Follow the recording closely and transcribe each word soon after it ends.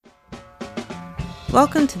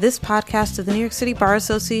Welcome to this podcast of the New York City Bar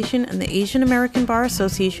Association and the Asian American Bar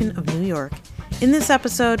Association of New York. In this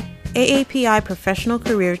episode, AAPI Professional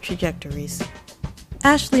Career Trajectories.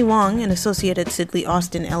 Ashley Wong, an associate at Sidley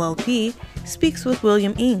Austin LLP, speaks with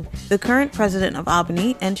William Ng, the current president of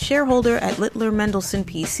AABANY and shareholder at Littler Mendelson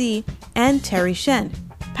PC, and Terry Shen,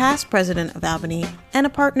 past president of AABANY and a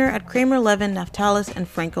partner at Kramer, Levin, Naftalis, and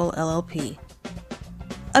Frankel LLP.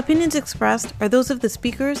 Opinions expressed are those of the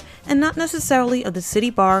speakers and not necessarily of the City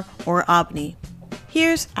Bar or AABANY.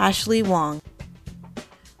 Here's Ashley Wong.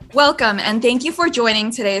 Welcome, and thank you for joining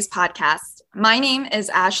today's podcast. My name is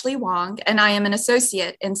Ashley Wong, and I am an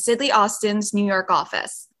associate in Sidley Austin's New York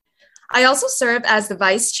office. I also serve as the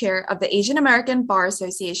vice chair of the Asian American Bar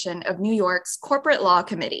Association of New York's Corporate Law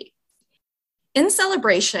Committee. In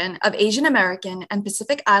celebration of Asian American and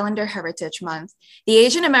Pacific Islander Heritage Month, the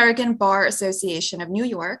Asian American Bar Association of New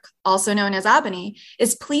York, also known as AABANY,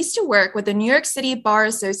 is pleased to work with the New York City Bar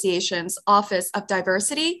Association's Office of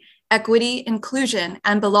Diversity, Equity, Inclusion,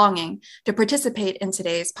 and Belonging to participate in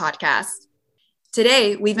today's podcast.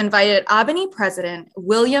 Today, we've invited AABANY President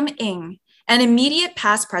William Ng and immediate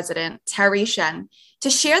past President Terry Shen to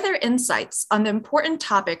share their insights on the important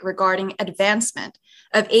topic regarding advancement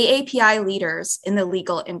of AAPI leaders in the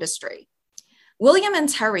legal industry. William and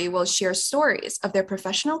Terry will share stories of their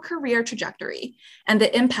professional career trajectory and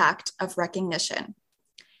the impact of recognition.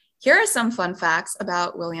 Here are some fun facts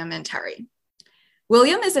about William and Terry.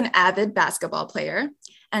 William is an avid basketball player,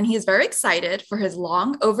 and he is very excited for his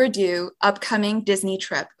long overdue upcoming Disney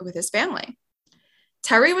trip with his family.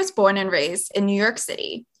 Terry was born and raised in New York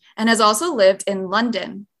City and has also lived in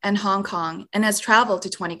London and Hong Kong and has traveled to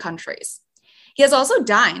 20 countries. He has also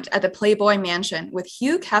dined at the Playboy Mansion with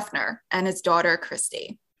Hugh Hefner and his daughter,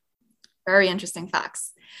 Christy. Very interesting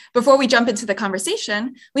facts. Before we jump into the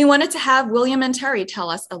conversation, we wanted to have William and Terry tell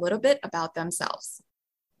us a little bit about themselves.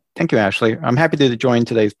 Thank you, Ashley. I'm happy to join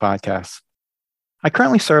today's podcast. I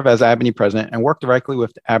currently serve as AABANY president and work directly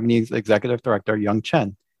with AABANY's executive director, Young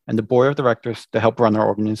Chen, and the board of directors to help run our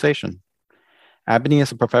organization. AABANY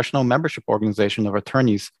is a professional membership organization of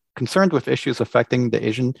attorneys concerned with issues affecting the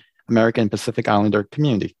Asian American and Pacific Islander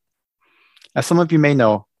community. As some of you may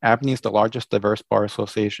know, AABANY is the largest diverse bar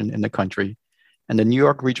association in the country and the New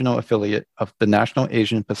York regional affiliate of the National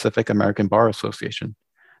Asian Pacific American Bar Association,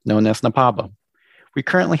 known as NAPABA. We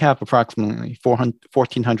currently have approximately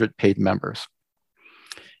 1,400 paid members.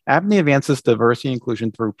 AABANY advances diversity and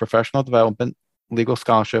inclusion through professional development, legal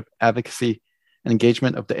scholarship, advocacy, and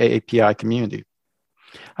engagement of the AAPI community.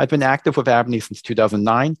 I've been active with AABANY since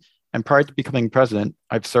 2009, and prior to becoming president,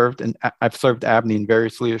 I've served AABANY in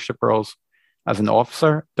various leadership roles as an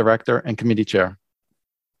officer, director, and committee chair.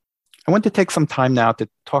 I want to take some time now to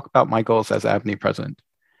talk about my goals as AABANY president.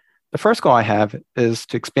 The first goal I have is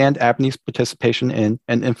to expand AABANY's participation in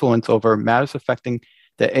and influence over matters affecting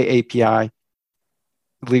the AAPI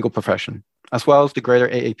legal profession, as well as the greater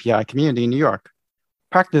AAPI community in New York.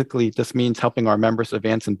 Practically, this means helping our members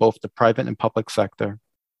advance in both the private and public sector.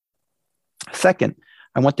 Second,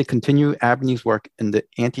 I want to continue AABANY's work in the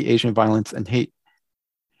anti-Asian violence and hate.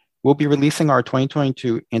 We'll be releasing our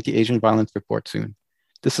 2022 anti-Asian violence report soon.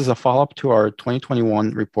 This is a follow-up to our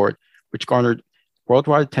 2021 report, which garnered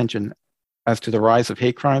worldwide attention as to the rise of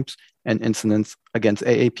hate crimes and incidents against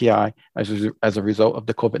AAPI as a result of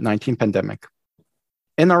the COVID-19 pandemic.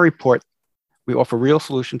 In our report, we offer real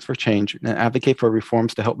solutions for change and advocate for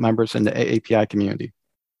reforms to help members in the AAPI community.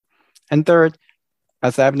 And third,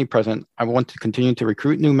 as AABANY president, I want to continue to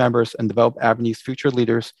recruit new members and develop AABANY's future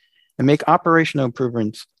leaders and make operational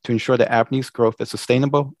improvements to ensure that AABANY's growth is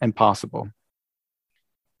sustainable and possible.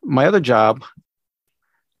 My other job,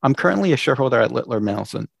 I'm currently a shareholder at Littler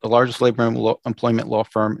Mendelson, the largest labor and employment law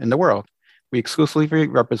firm in the world. We exclusively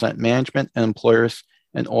represent management and employers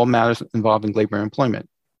in all matters involving labor and employment.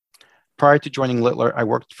 Prior to joining Littler, I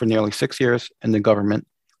worked for nearly 6 years in the government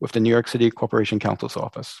with the New York City Corporation Counsel's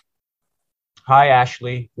Office. Hi,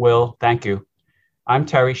 Ashley, Will, thank you. I'm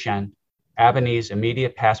Terry Shen, AABANY's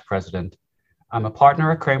immediate past president. I'm a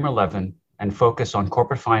partner at Kramer Levin and focus on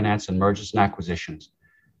corporate finance and mergers and acquisitions.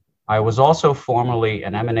 I was also formerly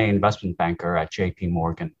an M&A investment banker at JP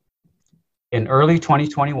Morgan. In early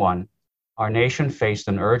 2021, our nation faced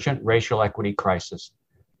an urgent racial equity crisis,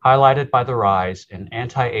 highlighted by the rise in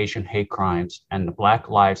anti-Asian hate crimes and the Black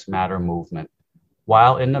Lives Matter movement,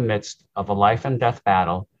 while in the midst of a life and death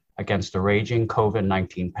battle against the raging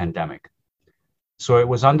COVID-19 pandemic. So it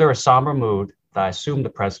was under a somber mood that I assumed the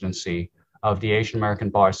presidency of the Asian American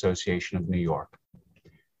Bar Association of New York.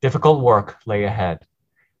 Difficult work lay ahead,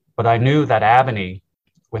 but I knew that AABANY,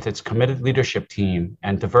 with its committed leadership team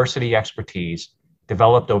and diversity expertise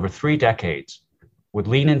developed over 3 decades, would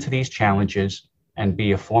lean into these challenges and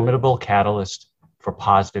be a formidable catalyst for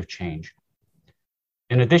positive change.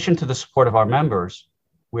 In addition to the support of our members,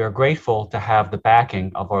 we are grateful to have the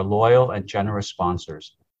backing of our loyal and generous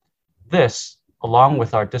sponsors. This, along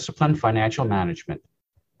with our disciplined financial management,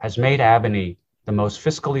 has made AABANY the most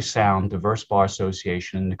fiscally sound, diverse bar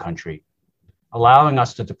association in the country, allowing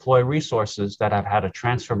us to deploy resources that have had a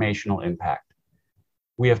transformational impact.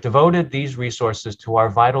 We have devoted these resources to our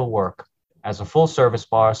vital work as a full-service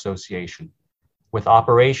bar association, with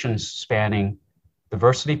operations spanning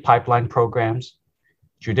diversity pipeline programs,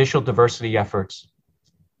 judicial diversity efforts,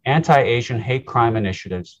 anti-Asian hate crime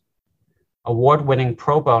initiatives, award-winning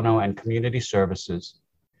pro bono and community services,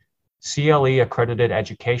 CLE accredited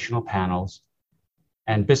educational panels,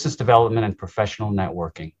 and business development and professional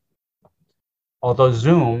networking. Although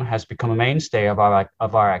Zoom has become a mainstay of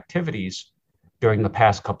our activities during the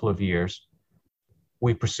past couple of years,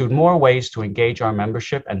 we pursued more ways to engage our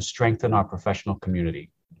membership and strengthen our professional community.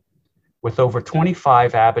 With over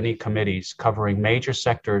 25 AABANY committees covering major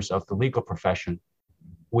sectors of the legal profession,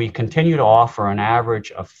 we continue to offer an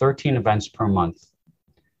average of 13 events per month.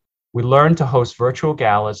 We learned to host virtual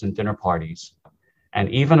galas and dinner parties, and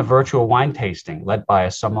even a virtual wine tasting led by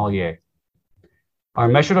a sommelier. Our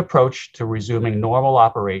measured approach to resuming normal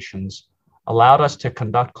operations allowed us to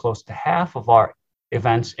conduct close to half of our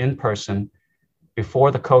events in person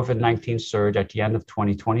before the COVID-19 surge at the end of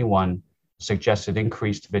 2021 suggested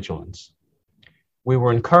increased vigilance. We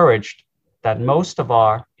were encouraged that most of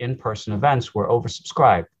our in-person events were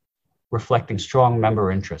oversubscribed, reflecting strong member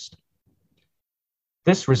interest.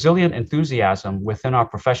 This resilient enthusiasm within our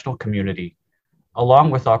professional community, along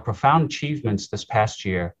with our profound achievements this past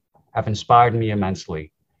year, have inspired me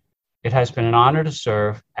immensely. It has been an honor to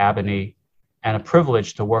serve AABANY and a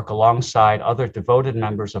privilege to work alongside other devoted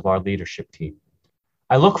members of our leadership team.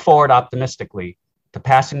 I look forward optimistically to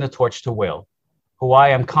passing the torch to Will, who I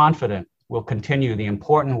am confident will continue the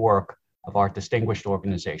important work of our distinguished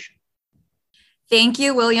organization. Thank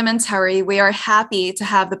you, William and Terry. We are happy to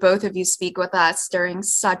have the both of you speak with us during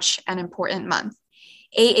such an important month,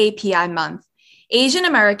 AAPI Month. Asian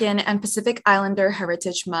American and Pacific Islander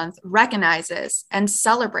Heritage Month recognizes and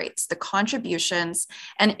celebrates the contributions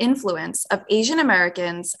and influence of Asian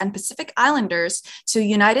Americans and Pacific Islanders to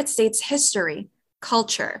United States history,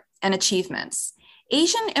 culture, and achievements.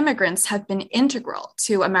 Asian immigrants have been integral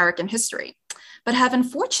to American history, but have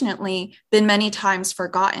unfortunately been many times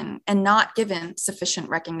forgotten and not given sufficient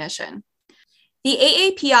recognition. The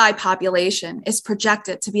AAPI population is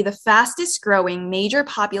projected to be the fastest growing major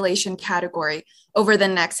population category over the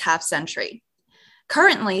next half century.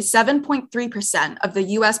 Currently, 7.3% of the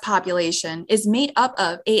US population is made up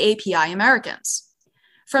of AAPI Americans.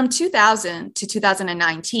 From 2000 to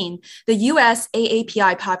 2019, the US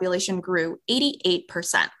AAPI population grew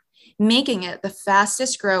 88%, making it the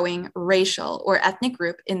fastest growing racial or ethnic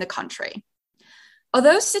group in the country.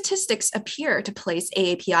 Although statistics appear to place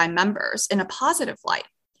AAPI members in a positive light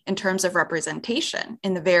in terms of representation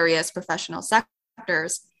in the various professional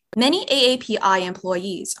sectors, many AAPI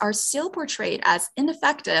employees are still portrayed as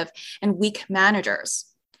ineffective and weak managers.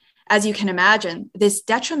 As you can imagine, this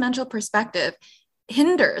detrimental perspective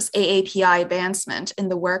hinders AAPI advancement in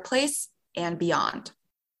the workplace and beyond.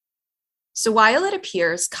 So while it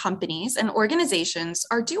appears companies and organizations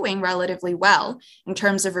are doing relatively well in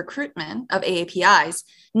terms of recruitment of AAPIs,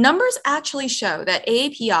 numbers actually show that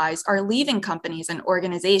AAPIs are leaving companies and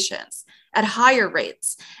organizations at higher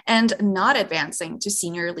rates and not advancing to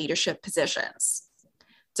senior leadership positions.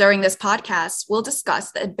 During this podcast, we'll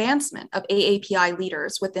discuss the advancement of AAPI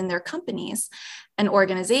leaders within their companies and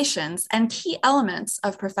organizations and key elements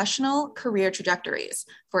of professional career trajectories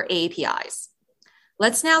for AAPIs.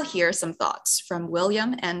 Let's now hear some thoughts from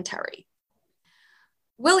William and Terry.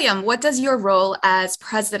 William, what does your role as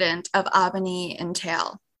president of AABANY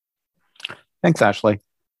entail? Thanks, Ashley.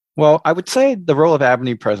 Well, I would say the role of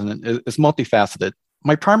AABANY president is multifaceted.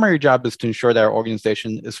 My primary job is to ensure that our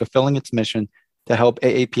organization is fulfilling its mission to help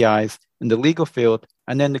AAPIs in the legal field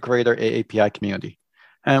and then the greater AAPI community.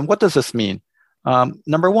 And what does this mean?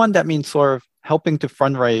 Number one, that means sort of helping to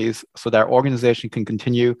fundraise so that our organization can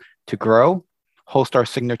continue to grow, host our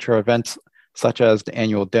signature events such as the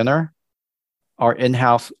annual dinner, our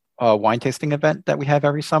in-house wine tasting event that we have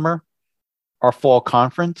every summer, our fall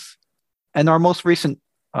conference, and our most recent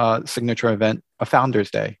signature event, a Founders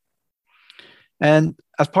Day. And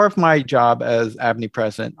as part of my job as AABANY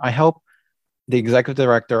president, I help the executive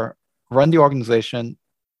director run the organization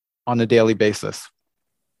on a daily basis.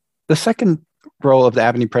 The second role of the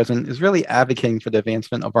AABANY president is really advocating for the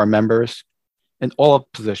advancement of our members in all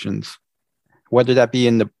of positions, whether that be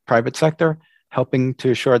in the private sector helping to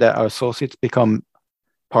ensure that our associates become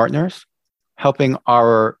partners, helping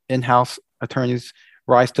our in-house attorneys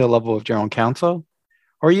rise to the level of general counsel,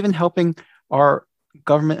 or even helping our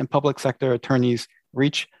government and public sector attorneys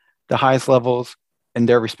reach the highest levels in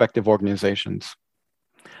their respective organizations.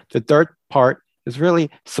 The third part is really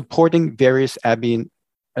supporting various AABANY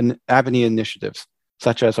initiatives,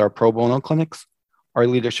 such as our pro bono clinics, our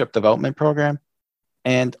leadership development program,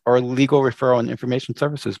 and our legal referral and information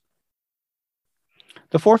services.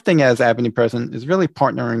 The fourth thing as AABANY president is really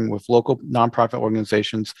partnering with local nonprofit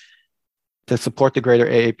organizations to support the greater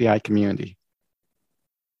AAPI community.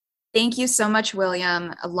 Thank you so much,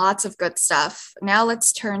 William. Lots of good stuff. Now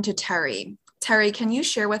let's turn to Terry. Terry, can you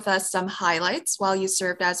share with us some highlights while you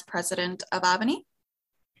served as president of AABANY?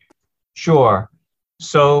 Sure.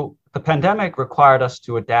 So the pandemic required us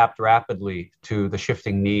to adapt rapidly to the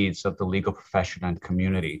shifting needs of the legal profession and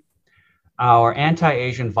community. Our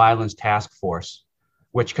Anti-Asian Violence Task Force,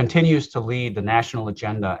 which continues to lead the national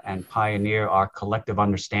agenda and pioneer our collective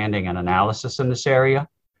understanding and analysis in this area,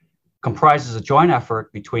 comprises a joint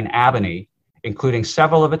effort between AABANY, including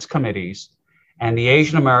several of its committees, and the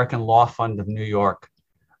Asian American Law Fund of New York,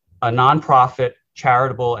 a nonprofit,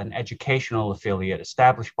 charitable, and educational affiliate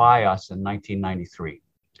established by us in 1993.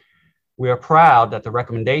 We are proud that the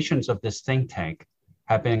recommendations of this think tank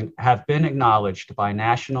have been acknowledged by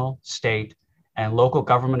national, state, and local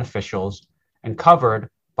government officials and covered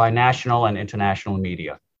by national and international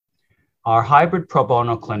media. Our hybrid pro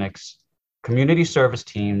bono clinics, community service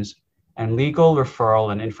teams, and legal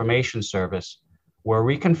referral and information service were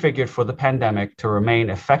reconfigured for the pandemic to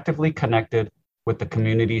remain effectively connected with the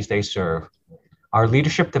communities they serve. Our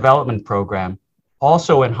leadership development program,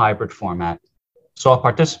 also in hybrid format, saw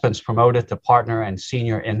participants promoted to partner and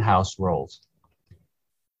senior in-house roles.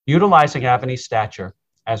 Utilizing AABANY's stature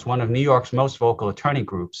as one of New York's most vocal attorney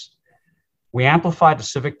groups, we amplified the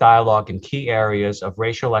civic dialogue in key areas of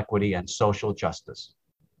racial equity and social justice.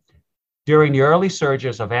 During the early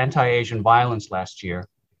surges of anti-Asian violence last year,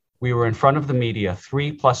 we were in front of the media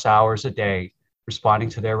 3+ hours a day responding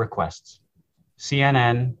to their requests.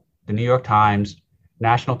 CNN, the New York Times,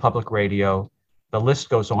 National Public Radio, the list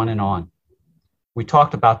goes on and on. We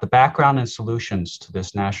talked about the background and solutions to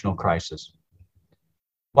this national crisis.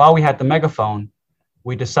 While we had the megaphone,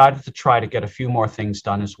 we decided to try to get a few more things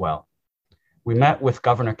done as well. We met with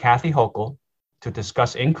Governor Kathy Hochul to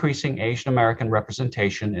discuss increasing Asian American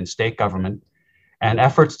representation in state government and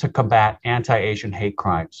efforts to combat anti-Asian hate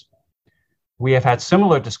crimes. We have had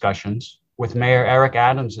similar discussions with Mayor Eric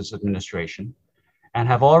Adams' administration and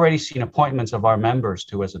have already seen appointments of our members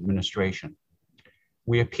to his administration.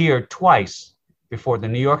 We appeared twice before the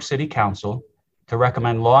New York City Council to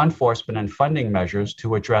recommend law enforcement and funding measures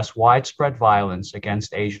to address widespread violence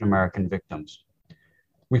against Asian American victims.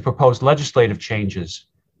 We proposed legislative changes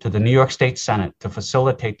to the New York State Senate to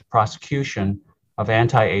facilitate the prosecution of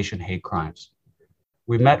anti-Asian hate crimes.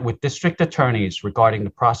 We met with district attorneys regarding the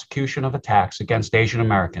prosecution of attacks against Asian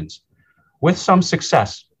Americans. With some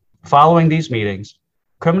success, following these meetings,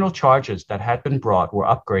 criminal charges that had been brought were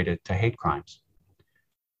upgraded to hate crimes.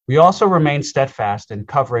 We also remained steadfast in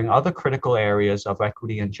covering other critical areas of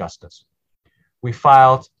equity and justice. We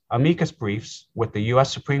filed amicus briefs with the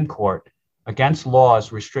US Supreme Court against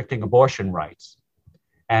laws restricting abortion rights,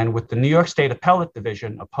 and with the New York State Appellate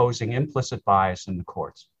Division opposing implicit bias in the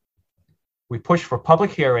courts. We pushed for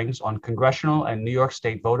public hearings on congressional and New York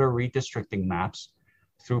State voter redistricting maps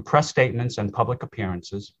through press statements and public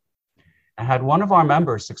appearances, and had one of our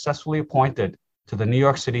members successfully appointed to the New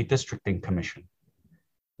York City Districting Commission.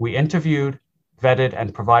 We interviewed, vetted,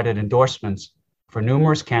 and provided endorsements for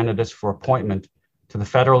numerous candidates for appointment to the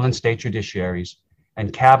federal and state judiciaries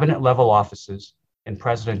and cabinet-level offices in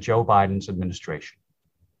President Joe Biden's administration.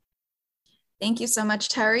 Thank you so much,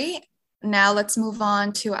 Terry. Now let's move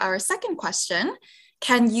on to our second question.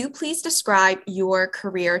 Can you please describe your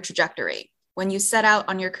career trajectory? When you set out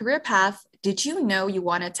on your career path, did you know you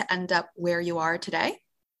wanted to end up where you are today?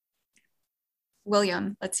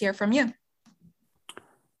 William, let's hear from you.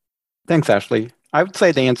 Thanks, Ashley. I would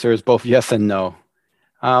say the answer is both yes and no.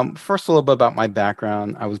 First, a little bit about my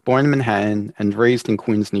background. I was born in Manhattan and raised in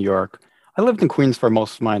Queens, New York. I lived in Queens for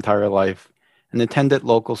most of my entire life and attended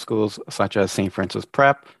local schools such as St. Francis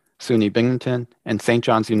Prep, SUNY Binghamton, and St.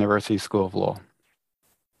 John's University School of Law.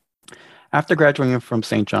 After graduating from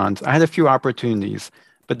St. John's, I had a few opportunities,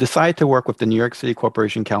 but decided to work with the New York City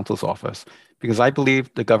Corporation Counsel's Office because I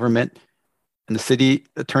believed the government and the city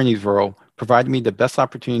attorney's role provided me the best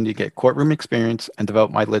opportunity to get courtroom experience and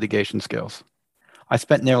develop my litigation skills. I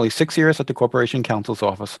spent nearly 6 years at the Corporation Counsel's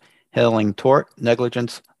Office handling tort,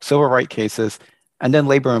 negligence, civil rights cases, and then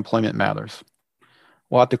labor and employment matters.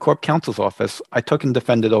 While at the Corp Counsel's office, I took and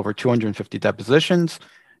defended over 250 depositions,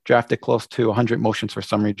 drafted close to 100 motions for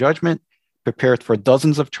summary judgment, prepared for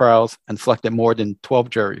dozens of trials, and selected more than 12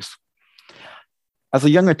 juries. As a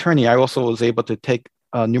young attorney, I also was able to take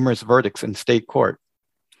numerous verdicts in state court.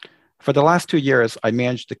 For the last 2 years, I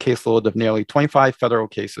managed the caseload of nearly 25 federal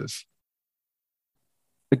cases.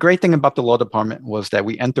 The great thing about the law department was that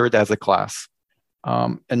we entered as a class.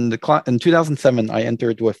 In 2007, I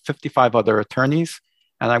entered with 55 other attorneys,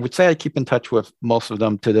 and I would say I keep in touch with most of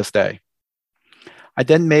them to this day. I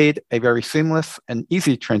then made a very seamless and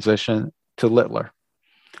easy transition to Littler.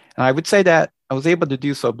 And I would say that I was able to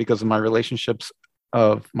do so because of my relationships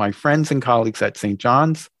of my friends and colleagues at St.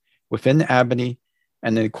 John's, within AABANY,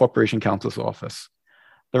 and in the Corporation Counsel's office.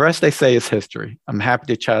 The rest, they say, is history. I'm happy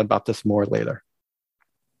to chat about this more later.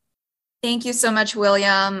 Thank you so much,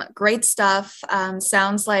 William. Great stuff.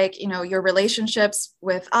 Sounds like, your relationships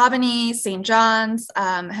with AABANY, St. John's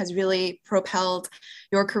has really propelled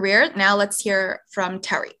your career. Now let's hear from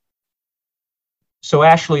Terry. So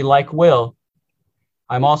Ashley, like Will,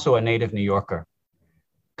 I'm also a native New Yorker.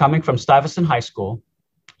 Coming from Stuyvesant High School,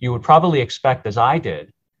 you would probably expect, as I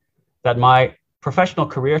did, that my professional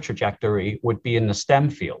career trajectory would be in the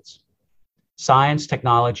STEM fields: science,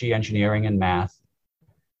 technology, engineering, and math,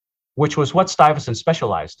 which was what Stuyvesant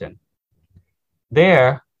specialized in.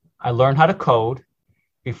 There, I learned how to code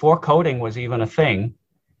before coding was even a thing,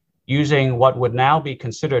 using what would now be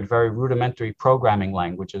considered very rudimentary programming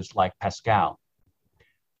languages like Pascal.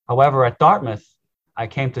 However, at Dartmouth, I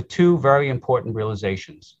came to two very important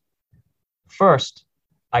realizations. First,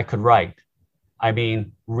 I could write. I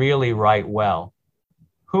mean, really write well.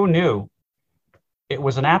 Who knew? It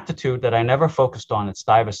was an aptitude that I never focused on at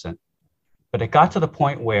Stuyvesant, but it got to the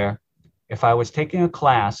point where if I was taking a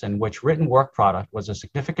class in which written work product was a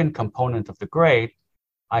significant component of the grade,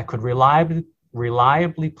 I could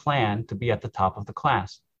reliably plan to be at the top of the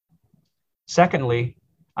class. Secondly,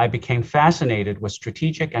 I became fascinated with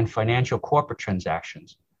strategic and financial corporate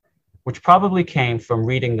transactions, which probably came from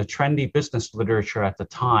reading the trendy business literature at the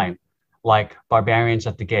time, like Barbarians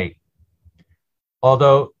at the Gate.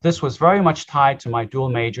 Although this was very much tied to my dual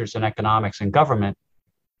majors in economics and government,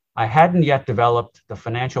 I hadn't yet developed the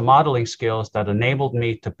financial modeling skills that enabled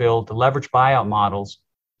me to build the leverage buyout models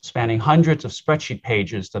spanning hundreds of spreadsheet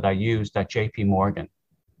pages that I used at JP Morgan.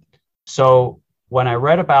 So when I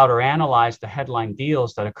read about or analyzed the headline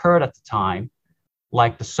deals that occurred at the time,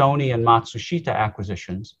 like the Sony and Matsushita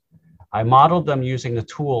acquisitions, I modeled them using the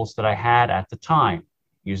tools that I had at the time,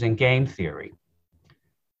 using game theory.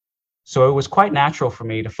 So it was quite natural for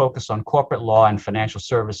me to focus on corporate law and financial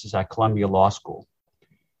services at Columbia Law School.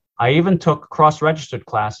 I even took cross-registered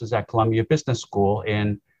classes at Columbia Business School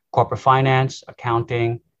in corporate finance,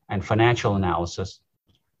 accounting, and financial analysis,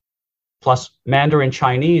 plus Mandarin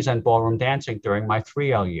Chinese and ballroom dancing during my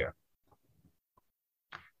 3L year.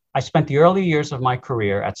 I spent the early years of my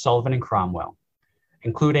career at Sullivan & Cromwell,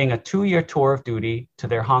 including a 2-year tour of duty to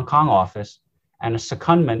their Hong Kong office and a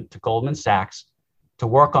secondment to Goldman Sachs to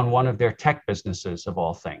work on one of their tech businesses, of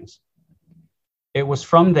all things. It was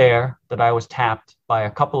from there that I was tapped by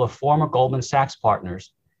a couple of former Goldman Sachs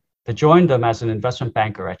partners to join them as an investment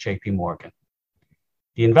banker at JP Morgan.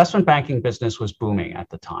 The investment banking business was booming at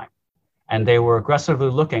the time, and they were aggressively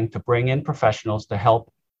looking to bring in professionals to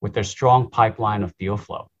help with their strong pipeline of deal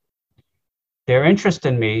flow. Their interest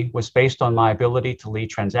in me was based on my ability to lead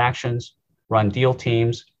transactions, run deal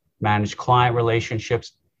teams, manage client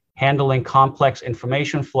relationships, handling complex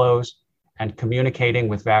information flows, and communicating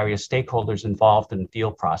with various stakeholders involved in the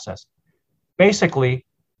deal process. Basically,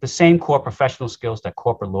 the same core professional skills that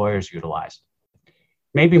corporate lawyers utilize.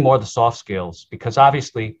 Maybe more the soft skills, because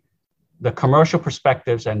obviously the commercial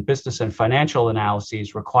perspectives and business and financial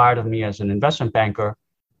analyses required of me as an investment banker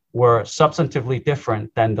were substantively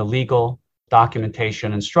different than the legal,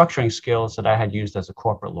 documentation, and structuring skills that I had used as a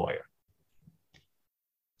corporate lawyer.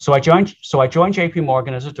 So I joined JP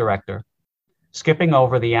Morgan as a director, skipping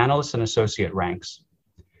over the analyst and associate ranks.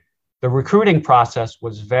 The recruiting process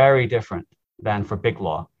was very different than for big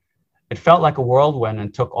law. It felt like a whirlwind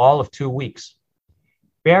and took all of 2 weeks.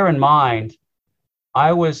 Bear in mind,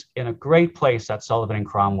 I was in a great place at Sullivan &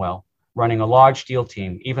 Cromwell, running a large deal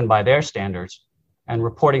team, even by their standards, and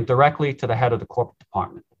reporting directly to the head of the corporate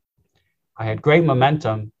department. I had great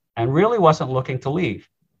momentum and really wasn't looking to leave.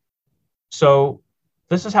 So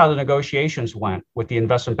this is how the negotiations went with the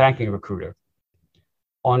investment banking recruiter.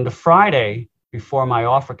 On the Friday before my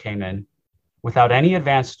offer came in, without any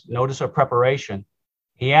advance notice or preparation,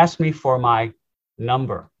 he asked me for my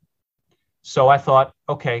number. So I thought,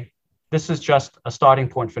 okay, this is just a starting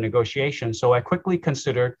point for negotiation. So I quickly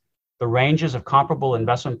considered the ranges of comparable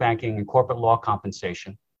investment banking and corporate law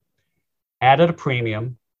compensation, added a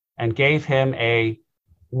premium, and gave him a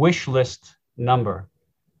wish list number,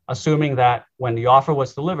 assuming that when the offer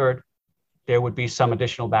was delivered, there would be some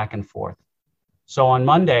additional back and forth. So on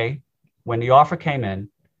Monday, when the offer came in,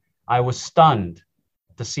 I was stunned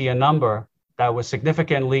to see a number that was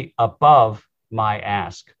significantly above my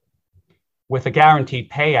ask, with a guaranteed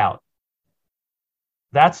payout.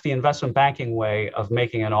 That's the investment banking way of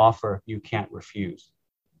making an offer you can't refuse.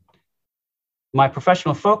 My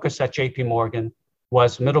professional focus at JP Morgan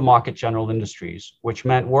was middle market general industries, which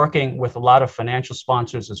meant working with a lot of financial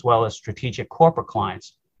sponsors as well as strategic corporate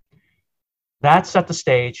clients. That set the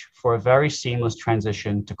stage for a very seamless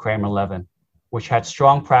transition to Kramer Levin, which had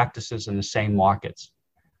strong practices in the same markets.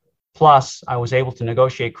 Plus, I was able to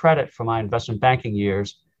negotiate credit for my investment banking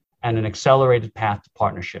years and an accelerated path to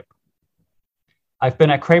partnership. I've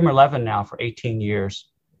been at Kramer Levin now for 18 years,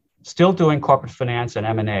 still doing corporate finance and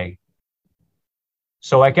M&A.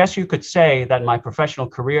 So I guess you could say that my professional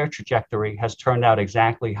career trajectory has turned out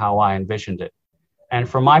exactly how I envisioned it. And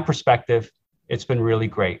from my perspective, it's been really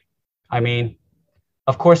great. I mean,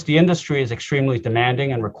 of course, the industry is extremely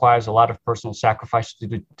demanding and requires a lot of personal sacrifice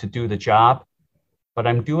to do the job. But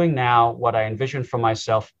I'm doing now what I envisioned for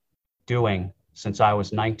myself doing since I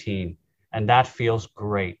was 19, and that feels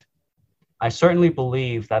great. I certainly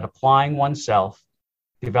believe that applying oneself,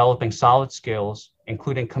 developing solid skills,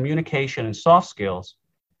 including communication and soft skills,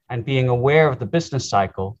 and being aware of the business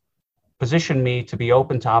cycle, positioned me to be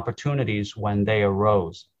open to opportunities when they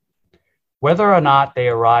arose. Whether or not they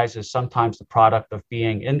arise is sometimes the product of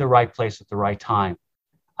being in the right place at the right time.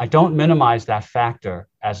 I don't minimize that factor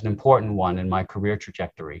as an important one in my career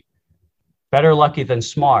trajectory. Better lucky than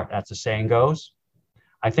smart, as the saying goes.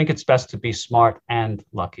 I think it's best to be smart and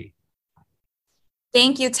lucky.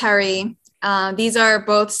 Thank you, Terry. These are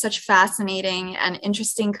both such fascinating and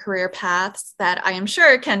interesting career paths that I am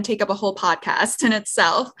sure can take up a whole podcast in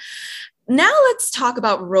itself. Now let's talk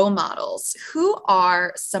about role models. Who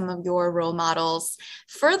are some of your role models?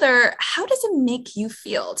 Further, how does it make you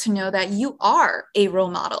feel to know that you are a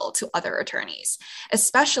role model to other attorneys,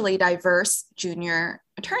 especially diverse junior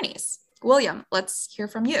attorneys? William, let's hear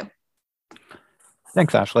from you.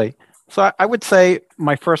 Thanks, Ashley. So I would say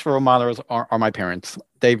my first role models are my parents.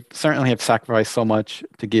 They certainly have sacrificed so much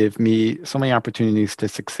to give me so many opportunities to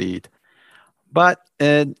succeed. But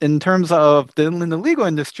in terms of in the legal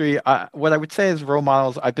industry, what I would say is role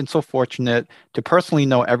models, I've been so fortunate to personally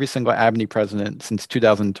know every single AABANY president since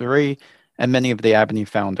 2003 and many of the AABANY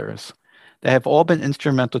founders. They have all been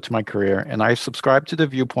instrumental to my career, and I subscribe to the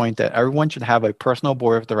viewpoint that everyone should have a personal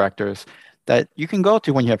board of directors that you can go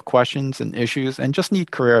to when you have questions and issues and just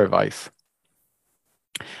need career advice.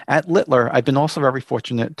 At Littler, I've been also very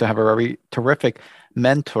fortunate to have a very terrific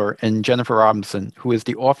mentor in Jennifer Robinson, who is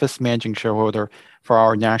the office managing shareholder for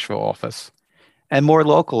our Nashville office. And more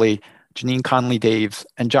locally, Janine Conley-Daves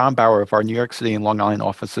and John Bauer of our New York City and Long Island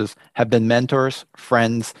offices have been mentors,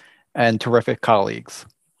 friends, and terrific colleagues.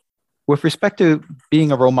 With respect to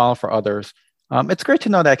being a role model for others, it's great to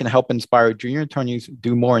know that I can help inspire junior attorneys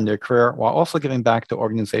do more in their career while also giving back to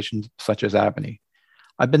organizations such as AABANY.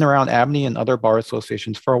 I've been around AABANY and other bar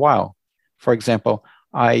associations for a while. For example,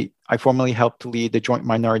 I formerly helped to lead the Joint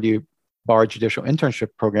Minority Bar Judicial Internship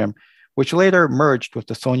Program, which later merged with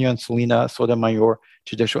the Sonia and Selena Sotomayor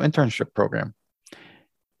Judicial Internship Program.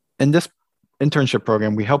 In this internship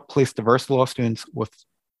program, we help place diverse law students with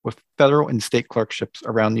federal and state clerkships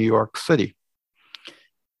around New York City.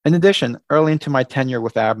 In addition, early into my tenure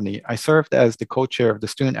with AABANY, I served as the co-chair of the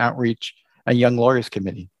Student Outreach and Young Lawyers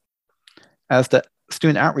Committee. As the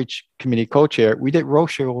Student Outreach Committee co-chair, we did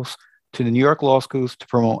roadshows to the New York law schools to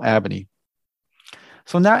promote AABANY.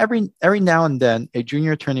 So now every now and then, a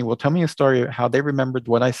junior attorney will tell me a story of how they remembered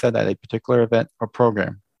what I said at a particular event or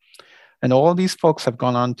program. And all of these folks have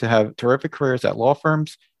gone on to have terrific careers at law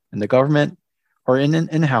firms, in the government, or in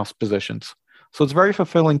in-house positions. So it's very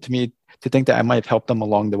fulfilling to me to think that I might have helped them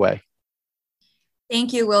along the way.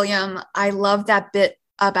 Thank you, William. I love that bit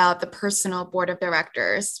about the personal board of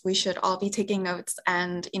directors. We should all be taking notes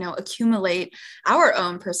and, accumulate our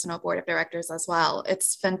own personal board of directors as well.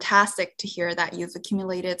 It's fantastic to hear that you've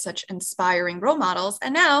accumulated such inspiring role models,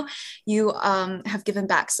 and now you have given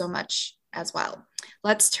back so much as well.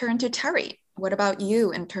 Let's turn to Terry. What about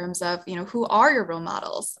you in terms of, who are your role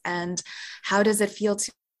models and how does it feel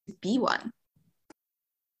to be one?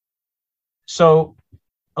 So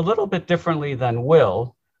a little bit differently than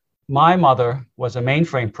Will, my mother was a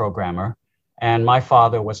mainframe programmer and my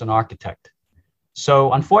father was an architect.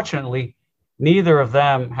 So unfortunately, neither of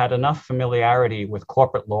them had enough familiarity with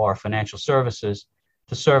corporate law or financial services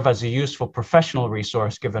to serve as a useful professional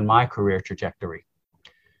resource given my career trajectory.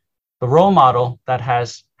 The role model that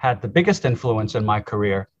has had the biggest influence in my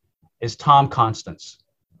career is Tom Constance,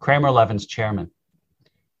 Kramer Levin's chairman.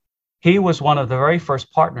 He was one of the very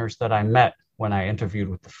first partners that I met when I interviewed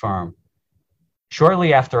with the firm.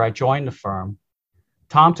 Shortly after I joined the firm,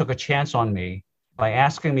 Tom took a chance on me by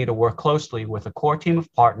asking me to work closely with a core team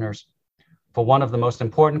of partners for one of the most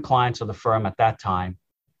important clients of the firm at that time,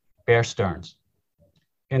 Bear Stearns.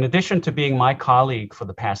 In addition to being my colleague for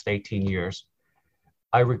the past 18 years,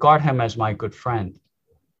 I regard him as my good friend.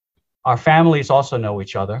 Our families also know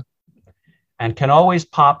each other and can always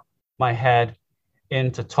pop my head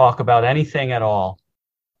in to talk about anything at all.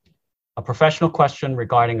 A professional question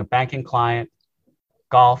regarding a banking client,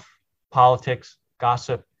 golf, politics,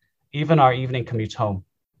 gossip, even our evening commutes home.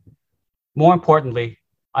 More importantly,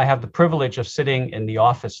 I have the privilege of sitting in the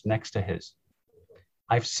office next to his.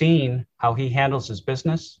 I've seen how he handles his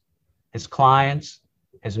business, his clients,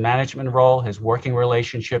 his management role, his working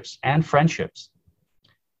relationships, and friendships.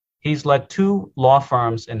 He's led 2 law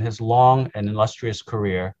firms in his long and illustrious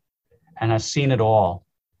career and has seen it all.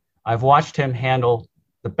 I've watched him handle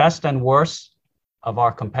the best and worst of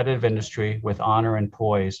our competitive industry with honor and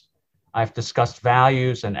poise. I've discussed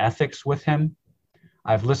values and ethics with him.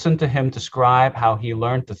 I've listened to him describe how he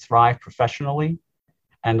learned to thrive professionally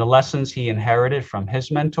and the lessons he inherited from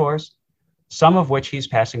his mentors, some of which he's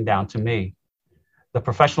passing down to me. The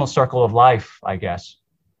professional circle of life, I guess.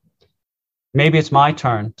 Maybe it's my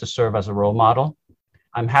turn to serve as a role model.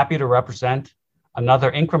 I'm happy to represent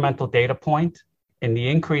another incremental data point in the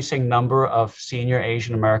increasing number of senior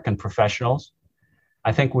Asian American professionals.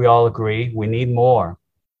 I think we all agree we need more.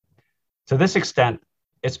 To this extent,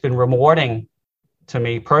 it's been rewarding to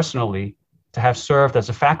me personally to have served as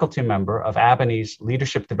a faculty member of AABANY's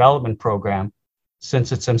Leadership Development Program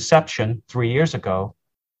since its inception 3 years ago,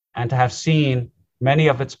 and to have seen many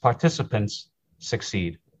of its participants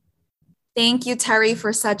succeed. Thank you, Terry,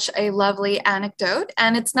 for such a lovely anecdote.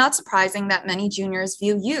 And it's not surprising that many juniors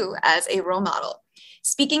view you as a role model.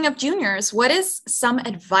 Speaking of juniors, what is some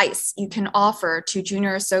advice you can offer to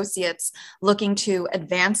junior associates looking to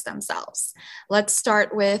advance themselves? Let's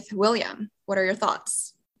start with William. What are your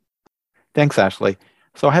thoughts? Thanks, Ashley.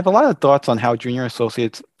 So I have a lot of thoughts on how junior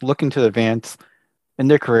associates looking to advance in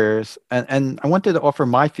their careers, and I wanted to offer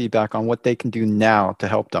my feedback on what they can do now to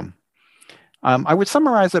help them. I would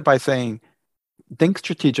summarize it by saying, think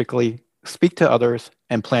strategically, speak to others,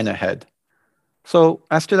 and plan ahead. So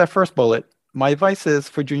as to that first bullet, my advice is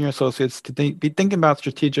for junior associates to be thinking about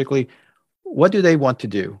strategically, what do they want to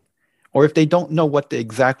do? Or if they don't know what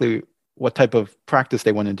type of practice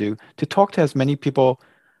they want to do, to talk to as many people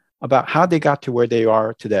about how they got to where they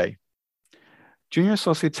are today. Junior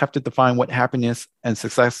associates have to define what happiness and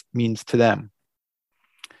success means to them.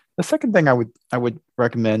 The second thing I would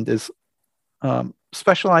recommend is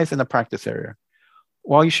specialize in a practice area.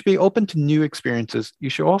 While you should be open to new experiences, you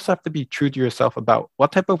should also have to be true to yourself about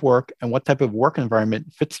what type of work and what type of work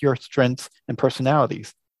environment fits your strengths and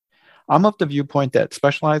personalities. I'm of the viewpoint that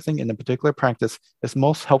specializing in a particular practice is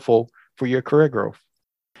most helpful for your career growth.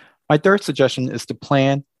 My third suggestion is to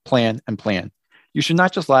plan, and plan. You should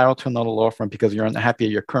not just lateral to another law firm because you're unhappy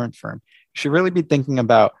at your current firm. You should really be thinking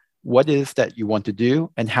about what it is that you want to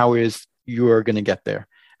do and how it is you're going to get there.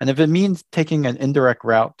 And if it means taking an indirect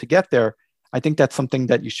route to get there, I think that's something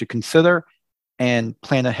that you should consider and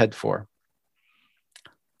plan ahead for.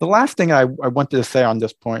 The last thing I wanted to say on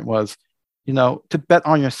this point was, to bet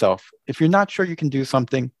on yourself. If you're not sure you can do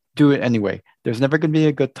something, do it anyway. There's never going to be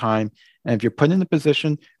a good time. And if you're put in a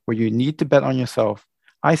position where you need to bet on yourself,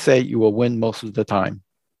 I say you will win most of the time.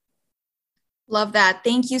 Love that.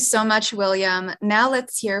 Thank you so much, William. Now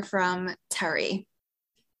let's hear from Terry.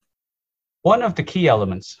 One of the key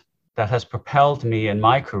elements that has propelled me in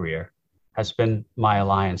my career has been my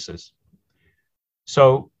alliances.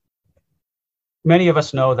 So many of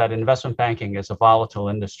us know that investment banking is a volatile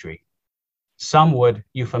industry. Some would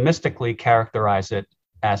euphemistically characterize it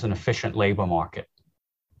as an efficient labor market.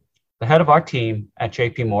 The head of our team at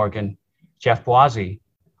JP Morgan, Jeff Boise,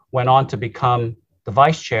 went on to become the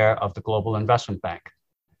vice chair of the Global Investment Bank.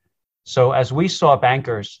 So as we saw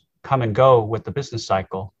bankers come and go with the business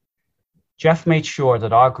cycle, Jeff made sure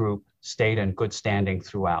that our group stayed in good standing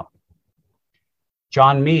throughout.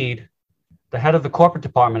 John Mead, the head of the corporate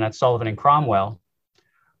department at Sullivan & Cromwell,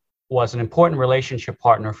 was an important relationship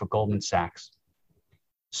partner for Goldman Sachs.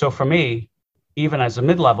 So for me, even as a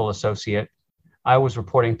mid-level associate, I was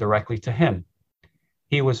reporting directly to him.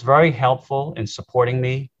 He was very helpful in supporting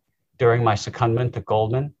me during my secondment to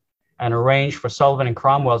Goldman and arranged for Sullivan &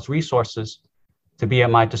 Cromwell's resources to be at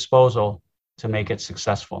my disposal to make it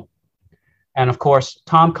successful. And of course,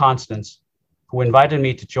 Tom Constance, who invited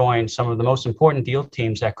me to join some of the most important deal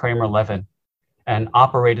teams at Kramer Levin and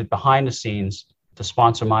operated behind the scenes to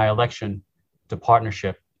sponsor my election to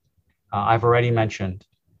partnership. I've already mentioned,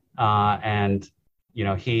 and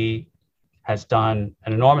he has done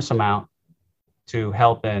an enormous amount to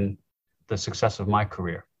help in the success of my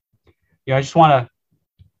career. I just want to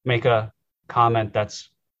make a comment that's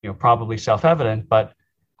probably self-evident, but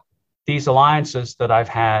these alliances that I've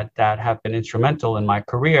had that have been instrumental in my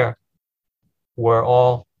career were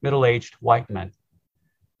all middle-aged white men.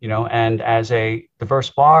 And as a diverse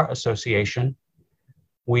bar association,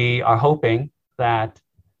 we are hoping that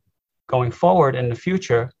going forward in the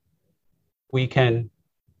future, we can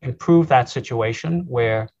improve that situation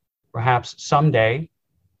where perhaps someday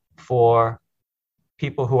for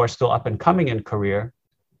people who are still up and coming in career,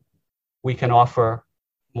 we can offer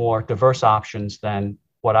more diverse options than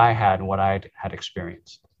what I had and what I had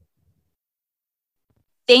experienced.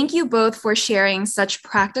 Thank you both for sharing such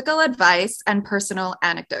practical advice and personal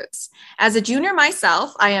anecdotes. As a junior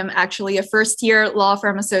myself, I am actually a first-year law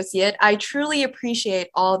firm associate. I truly appreciate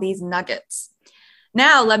all these nuggets.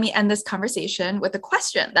 Now, let me end this conversation with a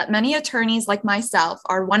question that many attorneys like myself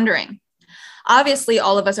are wondering. Obviously,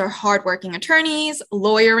 all of us are hardworking attorneys,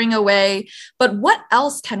 lawyering away, but what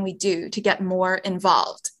else can we do to get more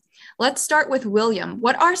involved? Let's start with William.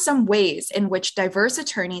 What are some ways in which diverse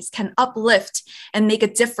attorneys can uplift and make a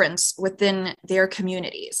difference within their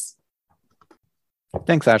communities?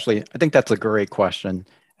 Thanks, Ashley. I think that's a great question.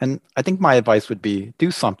 And I think my advice would be do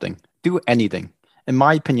something, do anything. In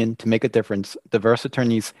my opinion, to make a difference, diverse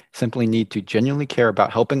attorneys simply need to genuinely care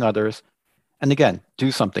about helping others. And again,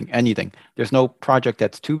 do something, anything. There's no project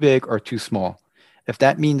that's too big or too small. If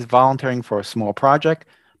that means volunteering for a small project,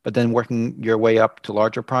 but then working your way up to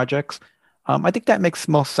larger projects, I think that makes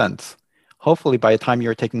most sense. Hopefully, by the time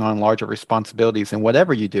you're taking on larger responsibilities in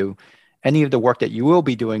whatever you do, any of the work that you will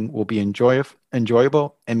be doing will be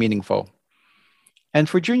enjoyable and meaningful. And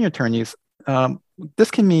for junior attorneys,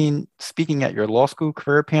 this can mean speaking at your law school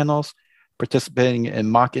career panels, participating in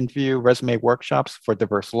mock interview resume workshops for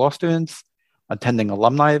diverse law students, attending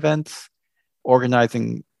alumni events,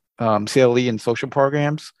 organizing CLE and social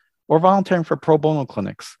programs, or volunteering for pro bono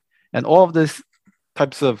clinics. And all of these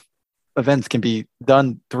types of events can be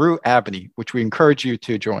done through AABANY, which we encourage you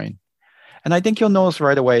to join. And I think you'll notice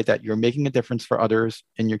right away that you're making a difference for others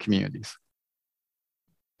in your communities.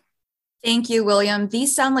 Thank you, William.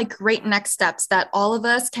 These sound like great next steps that all of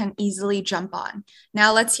us can easily jump on.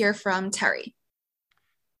 Now let's hear from Terry.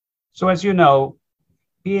 So as you know,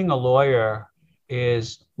 being a lawyer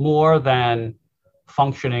is more than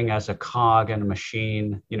functioning as a cog in a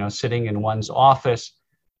machine, sitting in one's office,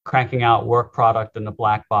 cranking out work product in the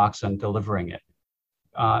black box and delivering it.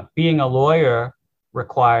 Being a lawyer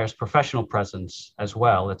requires professional presence as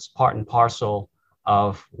well. It's part and parcel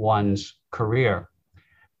of one's career.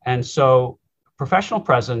 And so professional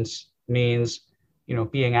presence means,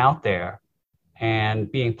 being out there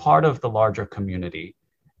and being part of the larger community.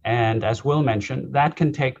 And as Will mentioned, that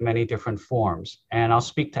can take many different forms. And I'll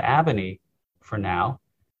speak to AABANY for now.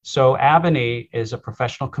 So AABANY is a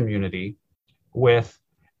professional community with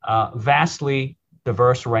a vastly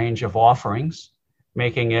diverse range of offerings,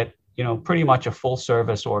 making it, pretty much a full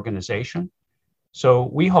service organization. So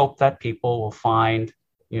we hope that people will find,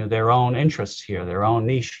 their own interests here, their own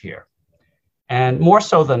niche here. And more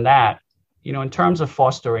so than that, in terms of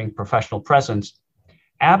fostering professional presence,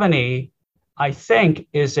 AABANY, I think,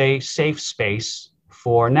 is a safe space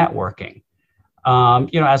for networking.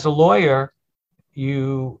 As a lawyer,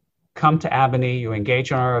 you come to AABANY, you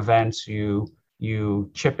engage in our events, you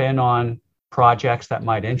chip in on projects that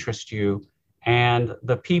might interest you, and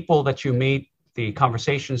the people that you meet, the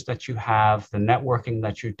conversations that you have, the networking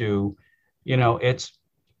that you do, it's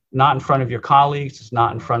not in front of your colleagues, it's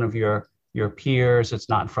not in front of your peers, it's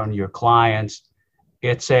not in front of your clients.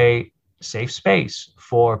 It's a safe space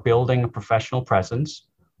for building a professional presence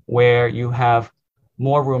where you have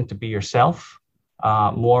more room to be yourself,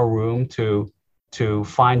 more room to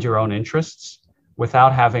find your own interests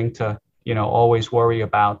without having to, always worry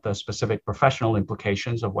about the specific professional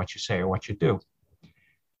implications of what you say or what you do.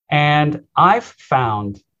 And I've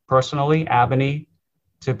found personally AABANY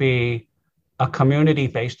to be a community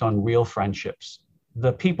based on real friendships.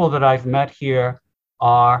 The people that I've met here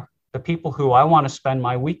are the people who I want to spend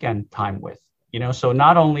my weekend time with. So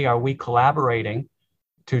not only are we collaborating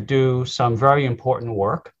to do some very important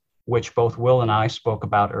work, which both Will and I spoke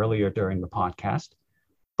about earlier during the podcast,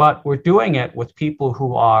 but we're doing it with people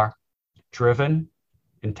who are driven,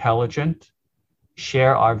 intelligent,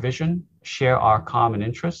 share our vision, share our common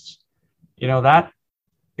interests. That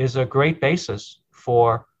is a great basis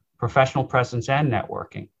for professional presence and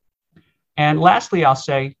networking. And lastly, I'll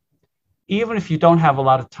say, even if you don't have a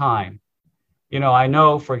lot of time, I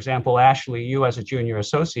know, for example, Ashley, you as a junior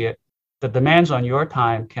associate, the demands on your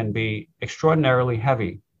time can be extraordinarily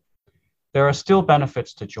heavy. There are still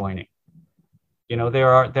benefits to joining. There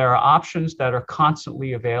are options that are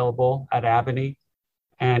constantly available at AABANY.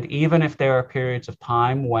 And even if there are periods of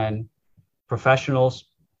time when professionals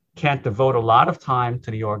can't devote a lot of time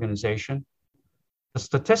to the organization,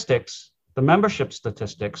 the membership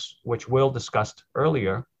statistics, which Will discussed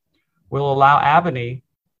earlier, will allow AABANY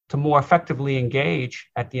to more effectively engage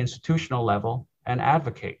at the institutional level and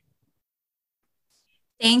advocate.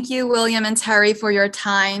 Thank you, William and Terry, for your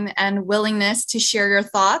time and willingness to share your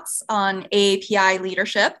thoughts on AAPI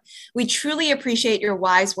leadership. We truly appreciate your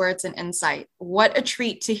wise words and insight. What a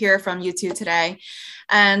treat to hear from you two today.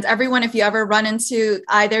 And everyone, if you ever run into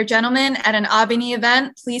either gentleman at an AABANY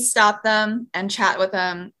event, please stop them and chat with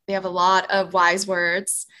them. They have a lot of wise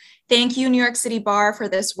words. Thank you, New York City Bar, for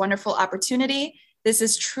this wonderful opportunity. This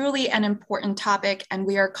is truly an important topic, and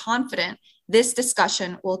we are confident this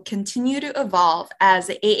discussion will continue to evolve as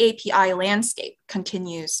the AAPI landscape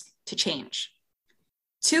continues to change.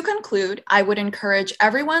 To conclude, I would encourage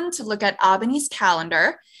everyone to look at AABANY's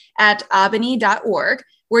calendar at aabany.org,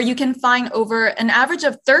 where you can find over an average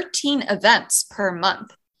of 13 events per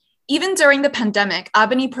month. Even during the pandemic,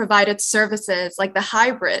 AABANY provided services like the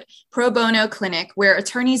hybrid pro bono clinic, where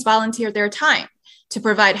attorneys volunteered their time to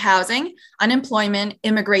provide housing, unemployment,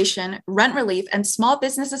 immigration, rent relief, and small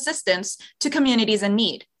business assistance to communities in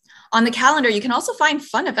need. On the calendar, you can also find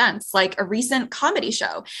fun events like a recent comedy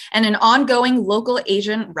show and an ongoing local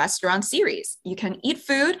Asian restaurant series. You can eat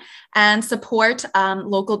food and support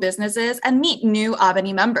local businesses and meet new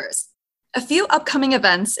AABANY members. A few upcoming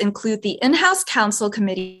events include the In-House Council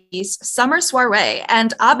Committee's Summer Soiree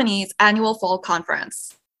and AABANY's annual Fall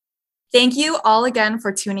Conference. Thank you all again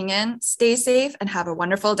for tuning in. Stay safe and have a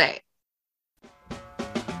wonderful day.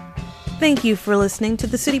 Thank you for listening to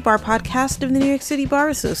the City Bar podcast of the New York City Bar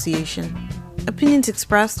Association. Opinions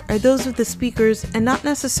expressed are those of the speakers and not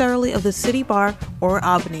necessarily of the City Bar or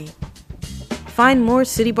AABANY. Find more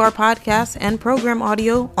City Bar podcasts and program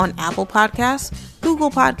audio on Apple Podcasts,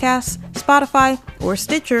 Google Podcasts, Spotify, or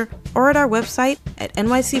Stitcher, or at our website at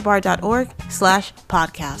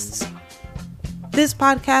nycbar.org/podcasts. This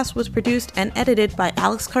podcast was produced and edited by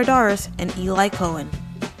Alex Cardaris and Eli Cohen.